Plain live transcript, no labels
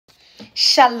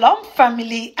Shalom,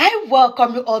 family. I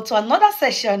welcome you all to another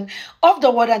session of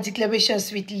the Word and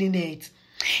Declarations with Lynette.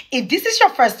 If this is your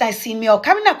first time seeing me or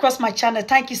coming across my channel,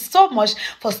 thank you so much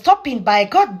for stopping by.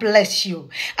 God bless you.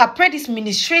 I pray this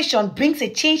ministration brings a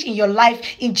change in your life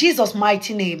in Jesus'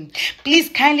 mighty name. Please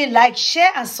kindly like,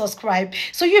 share, and subscribe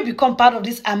so you become part of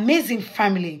this amazing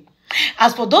family.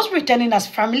 As for those returning as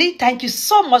family, thank you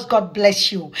so much. God bless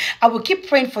you. I will keep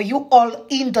praying for you all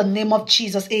in the name of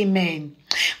Jesus. Amen.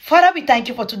 Father, we thank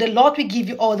you for today. Lord, we give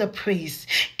you all the praise.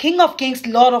 King of kings,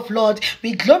 Lord of lords,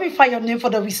 we glorify your name, for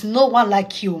there is no one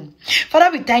like you.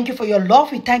 Father, we thank you for your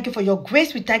love. We thank you for your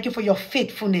grace. We thank you for your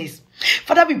faithfulness.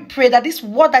 Father, we pray that this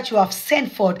word that you have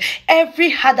sent forth, every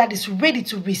heart that is ready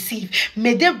to receive,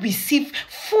 may they receive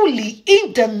fully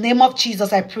in the name of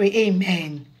Jesus. I pray.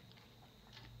 Amen.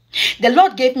 The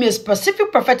Lord gave me a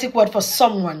specific prophetic word for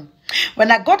someone.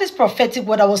 When I got this prophetic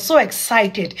word, I was so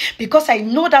excited because I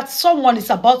know that someone is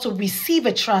about to receive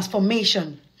a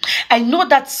transformation. I know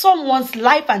that someone's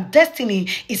life and destiny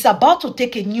is about to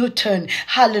take a new turn.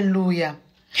 Hallelujah.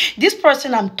 This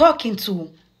person I'm talking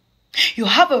to, you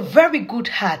have a very good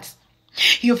heart.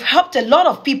 You've helped a lot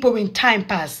of people in time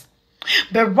past.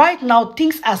 But right now,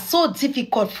 things are so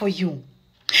difficult for you.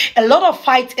 A lot of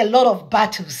fights, a lot of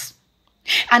battles.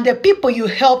 And the people you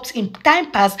helped in time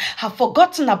past have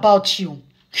forgotten about you.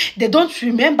 They don't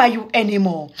remember you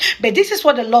anymore. But this is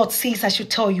what the Lord says I should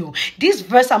tell you. This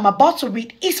verse I'm about to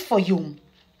read is for you.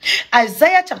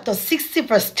 Isaiah chapter 60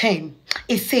 verse 10.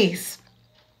 It says,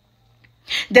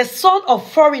 "The son of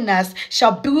foreigners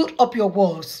shall build up your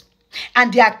walls,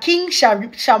 and their king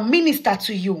shall minister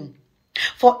to you.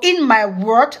 For in my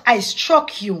word I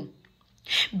struck you,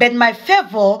 but my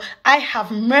favor I have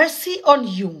mercy on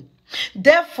you.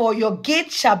 Therefore your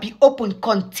gates shall be open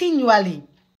continually.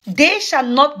 They shall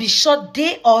not be shut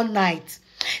day or night,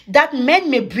 that men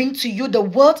may bring to you the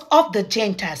word of the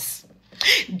Gentiles.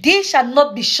 They shall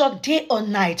not be shut day or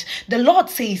night." The Lord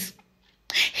says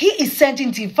He is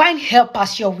sending divine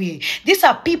helpers your way. These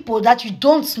are people that you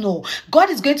don't know. God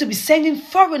is going to be sending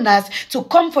foreigners to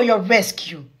come for your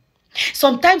rescue.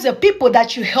 Sometimes the people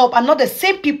that you help are not the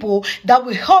same people that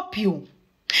will help you.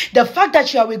 The fact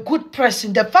that you are a good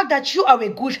person, the fact that you are a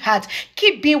good heart,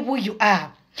 keep being who you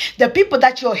are. The people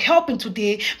that you're helping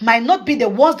today might not be the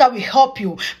ones that will help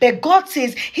you. But God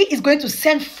says He is going to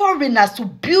send foreigners to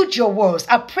build your walls.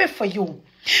 I pray for you.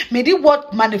 May the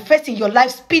word manifest in your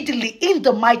life speedily in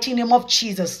the mighty name of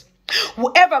Jesus.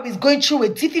 Whoever is going through a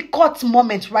difficult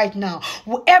moment right now,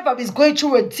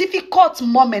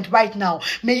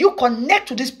 may you connect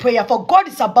to this prayer, for God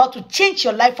is about to change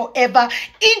your life forever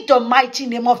in the mighty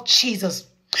name of Jesus.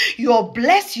 You're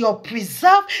blessed, you're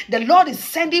preserved. The Lord is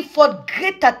sending forth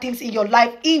greater things in your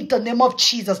life in the name of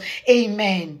Jesus.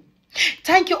 Amen.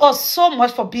 Thank you all so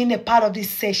much for being a part of this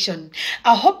session.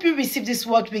 I hope you receive this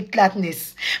word with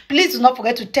gladness. Please do not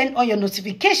forget to turn on your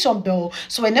notification bell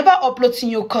so whenever I upload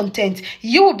new content,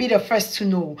 you will be the first to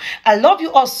know. I love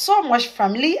you all so much,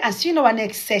 family, and see you in our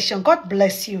next session. God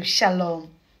bless you. Shalom.